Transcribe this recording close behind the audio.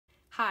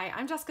Hi,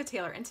 I'm Jessica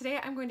Taylor, and today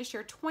I'm going to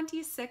share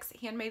 26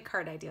 handmade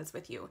card ideas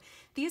with you.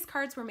 These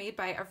cards were made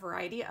by a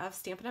variety of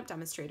Stampin' Up!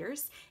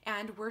 Demonstrators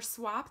and were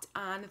swapped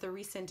on the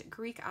recent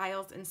Greek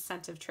Isles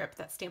incentive trip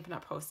that Stampin'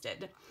 Up!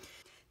 Hosted.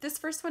 This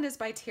first one is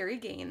by Terry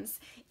Gaines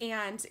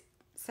and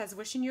says,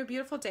 "Wishing you a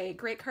beautiful day.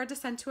 Great card to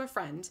send to a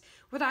friend."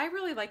 What I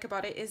really like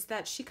about it is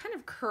that she kind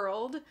of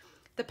curled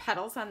the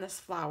petals on this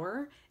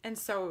flower, and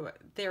so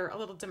they're a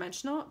little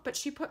dimensional, but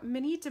she put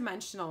mini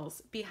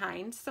dimensionals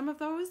behind some of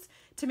those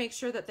to make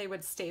sure that they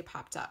would stay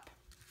popped up.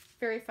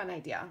 Very fun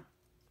idea.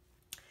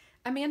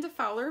 Amanda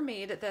Fowler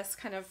made this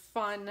kind of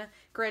fun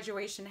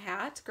graduation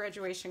hat,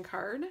 graduation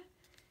card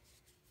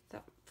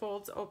that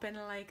folds open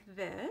like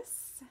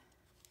this.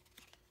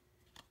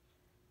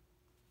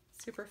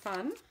 Super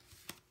fun.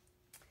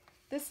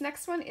 This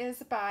next one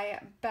is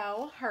by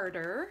Belle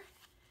Harder.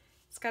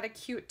 It's got a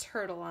cute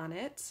turtle on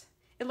it.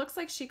 It looks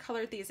like she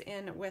colored these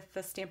in with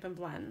the Stampin'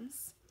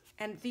 Blends.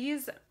 And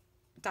these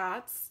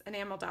dots,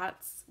 enamel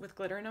dots with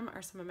glitter in them,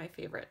 are some of my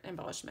favorite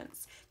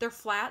embellishments. They're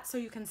flat, so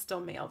you can still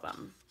mail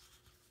them.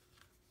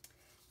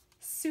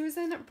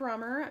 Susan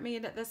Brummer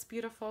made this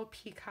beautiful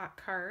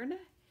peacock card.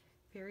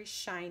 Very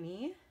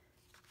shiny.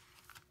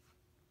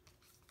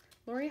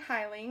 Lori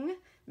Heiling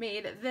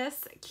made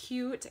this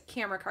cute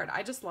camera card.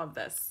 I just love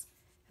this.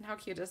 And how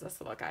cute is this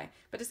little guy?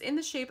 But it's in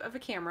the shape of a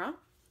camera.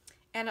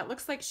 And it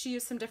looks like she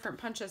used some different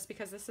punches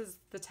because this is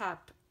the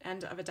top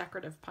end of a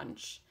decorative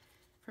punch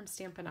from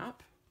Stampin'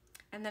 Up.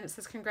 And then it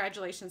says,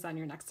 "Congratulations on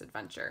your next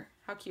adventure."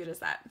 How cute is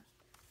that?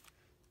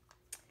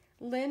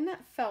 Lynn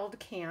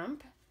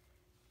Feldkamp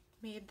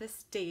made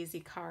this daisy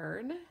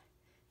card.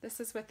 This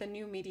is with the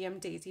new medium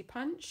daisy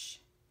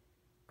punch.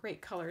 Great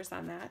colors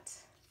on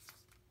that.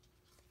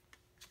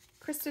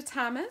 Krista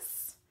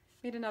Thomas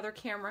made another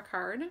camera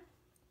card.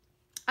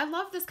 I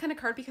love this kind of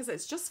card because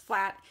it's just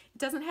flat. It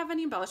doesn't have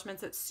any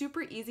embellishments. It's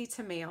super easy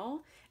to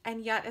mail,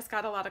 and yet it's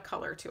got a lot of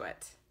color to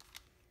it.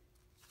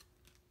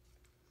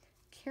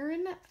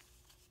 Karen,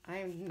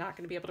 I'm not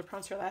going to be able to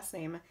pronounce her last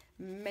name,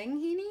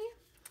 Menghini,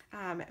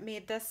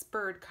 made this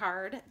bird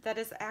card that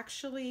is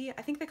actually,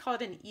 I think they call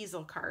it an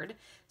easel card.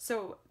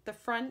 So the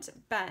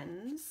front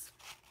bends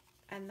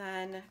and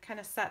then kind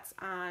of sets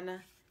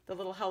on the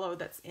little hello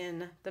that's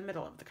in the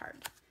middle of the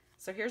card.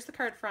 So here's the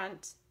card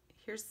front,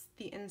 here's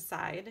the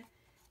inside,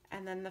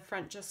 and then the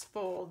front just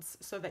folds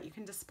so that you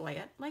can display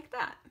it like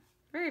that.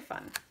 Very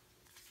fun.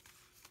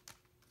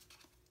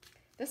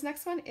 This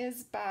next one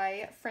is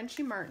by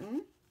Frenchie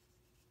Martin.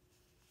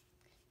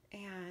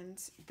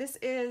 And this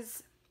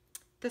is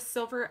the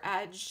silver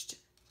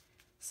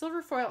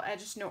foil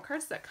edged note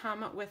cards that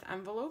come with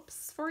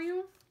envelopes for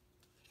you.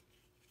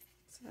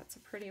 So that's a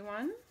pretty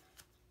one.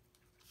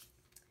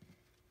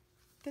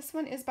 This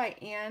one is by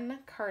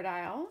Anne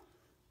Cardile.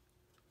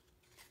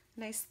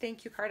 Nice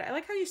thank you card. I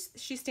like how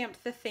she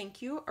stamped the thank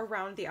you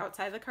around the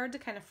outside of the card to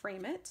kind of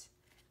frame it.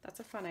 That's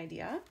a fun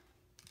idea.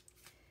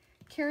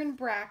 Karen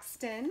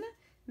Braxton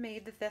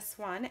made this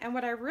one. And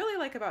what I really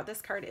like about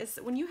this card is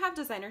when you have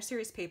designer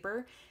series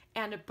paper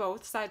and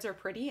both sides are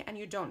pretty and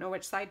you don't know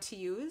which side to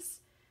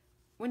use,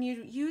 when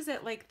you use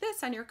it like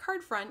this on your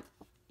card front,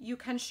 you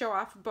can show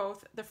off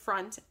both the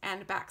front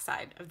and back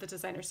side of the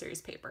designer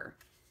series paper.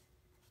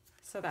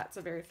 So that's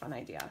a very fun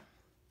idea.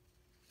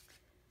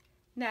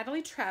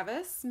 Natalie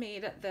Travis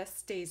made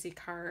this daisy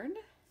card.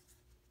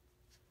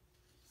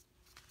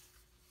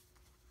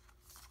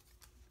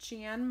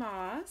 Jan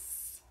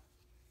Moss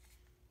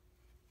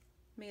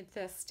made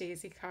this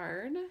daisy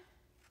card.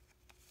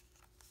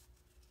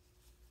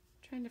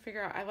 Trying to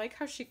figure out, I like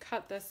how she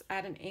cut this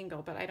at an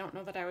angle, but I don't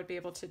know that I would be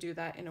able to do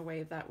that in a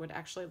way that would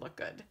actually look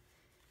good.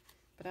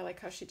 But I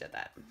like how she did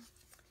that.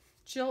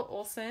 Jill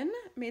Olson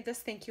made this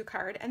thank you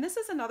card, and this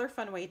is another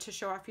fun way to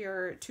show off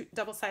your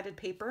double-sided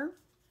paper,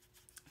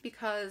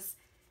 because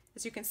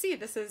as you can see,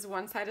 this is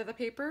one side of the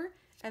paper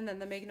and then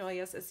the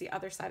magnolias is the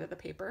other side of the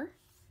paper.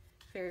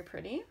 Very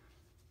pretty.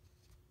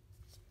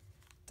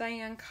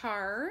 Diane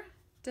Carr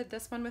did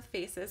this one with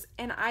faces,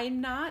 and I'm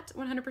not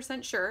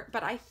 100% sure,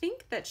 but I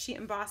think that she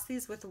embossed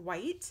these with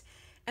white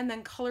and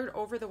then colored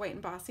over the white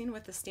embossing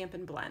with the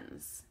Stampin'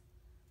 Blends.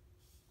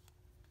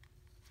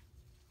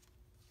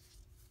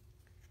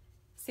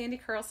 Sandy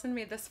Carlson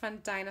made this fun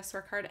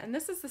dinosaur card, and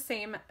this is the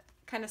same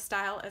kind of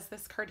style as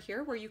this card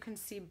here, where you can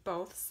see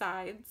both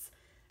sides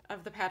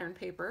of the pattern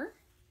paper.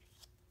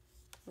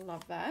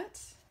 Love that.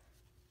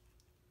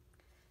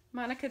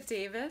 Monica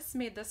Davis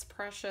made this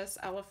precious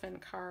elephant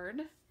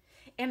card,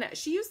 and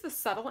she used the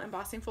subtle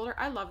embossing folder.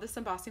 I love this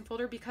embossing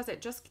folder because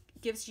it just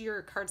gives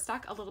your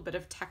cardstock a little bit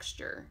of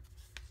texture.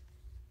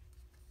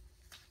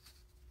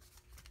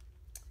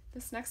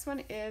 This next one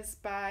is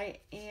by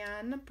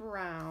Anne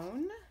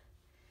Brown,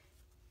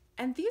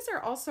 and these are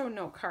also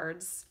note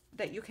cards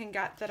that you can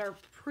get that are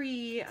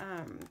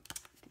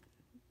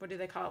what do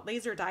they call it?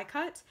 Laser die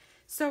cut.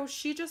 So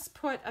she just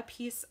put a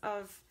piece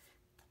of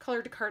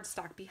colored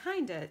cardstock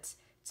behind it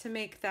to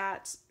make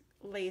that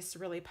lace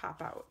really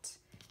pop out.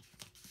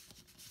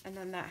 And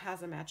then that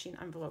has a matching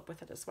envelope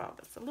with it as well.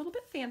 That's a little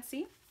bit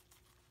fancy.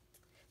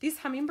 These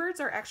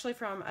hummingbirds are actually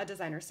from a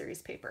designer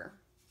series paper.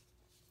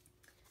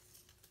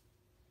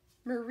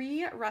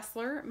 Marie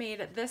Ressler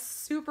made this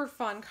super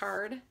fun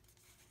card.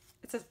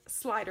 It's a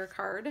slider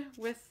card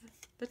with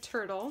the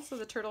turtle, so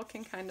the turtle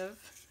can kind of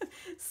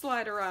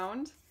slide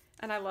around,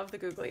 and I love the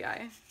googly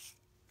eye.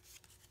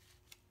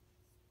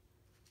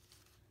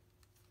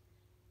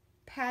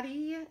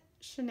 Patty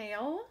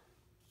Chanel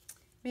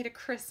made a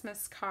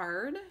Christmas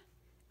card.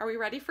 Are we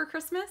ready for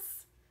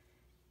Christmas?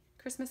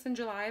 Christmas in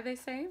July, they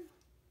say.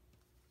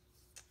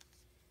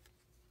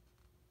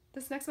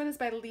 This next one is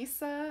by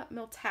Lisa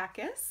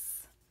Miltakis.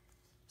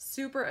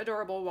 Super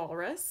adorable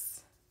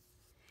walrus.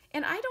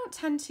 And I don't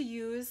tend to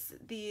use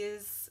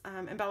these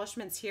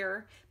embellishments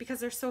here because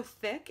they're so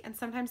thick and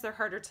sometimes they're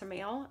harder to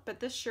mail, but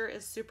this sure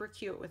is super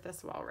cute with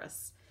this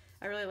walrus.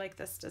 I really like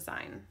this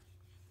design.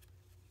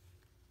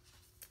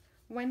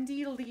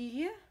 Wendy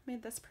Lee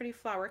made this pretty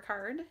flower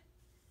card.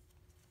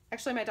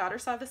 Actually, my daughter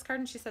saw this card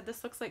and she said,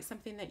 this looks like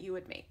something that you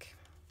would make.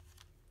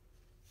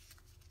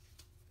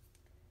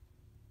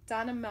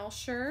 Donna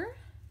Melcher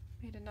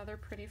made another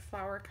pretty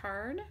flower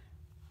card.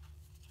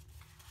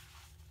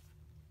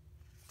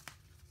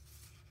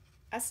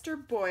 Esther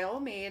Boyle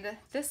made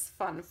this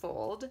fun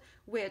fold,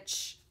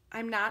 which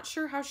I'm not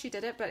sure how she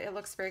did it, but it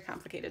looks very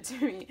complicated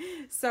to me.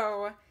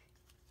 So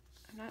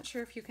I'm not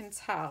sure if you can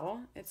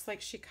tell. It's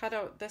like she cut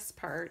out this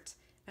part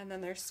and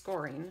then there's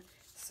scoring.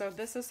 So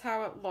this is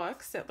how it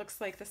looks. It looks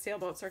like the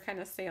sailboats are kind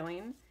of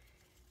sailing.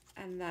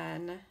 And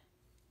then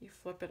you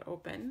flip it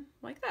open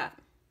like that.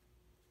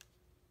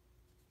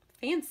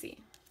 Fancy.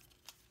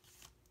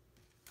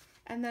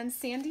 And then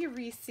Sandy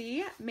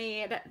Reese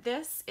made,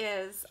 this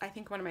is, I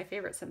think, one of my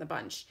favorites in the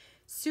bunch.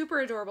 Super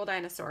adorable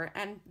dinosaur.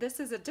 And this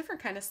is a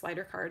different kind of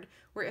slider card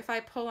where if I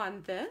pull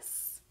on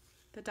this,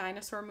 the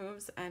dinosaur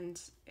moves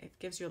and it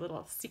gives you a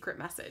little secret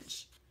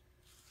message.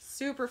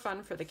 Super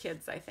fun for the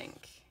kids, I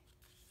think.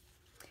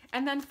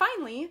 And then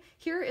finally,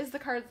 here is the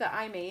card that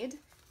I made.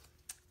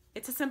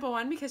 It's a simple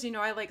one because you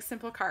know I like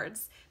simple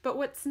cards. But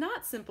what's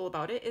not simple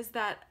about it is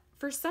that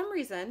for some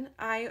reason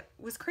I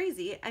was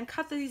crazy and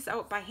cut these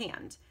out by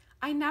hand.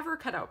 I never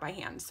cut out by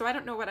hand, so I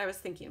don't know what I was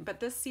thinking, but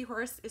this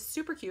seahorse is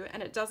super cute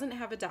and it doesn't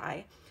have a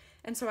die,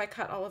 and so I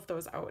cut all of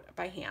those out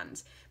by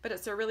hand. But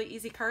it's a really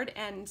easy card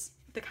and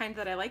the kind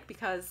that I like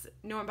because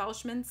no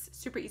embellishments,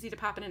 super easy to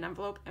pop in an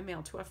envelope and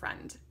mail to a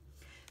friend.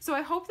 So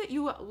I hope that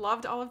you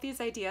loved all of these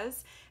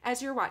ideas.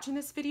 As you're watching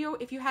this video,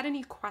 if you had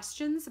any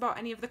questions about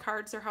any of the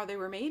cards or how they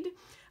were made,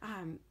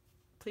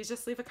 please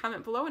just leave a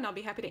comment below and I'll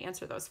be happy to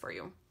answer those for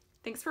you.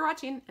 Thanks for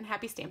watching and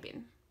happy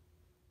stamping.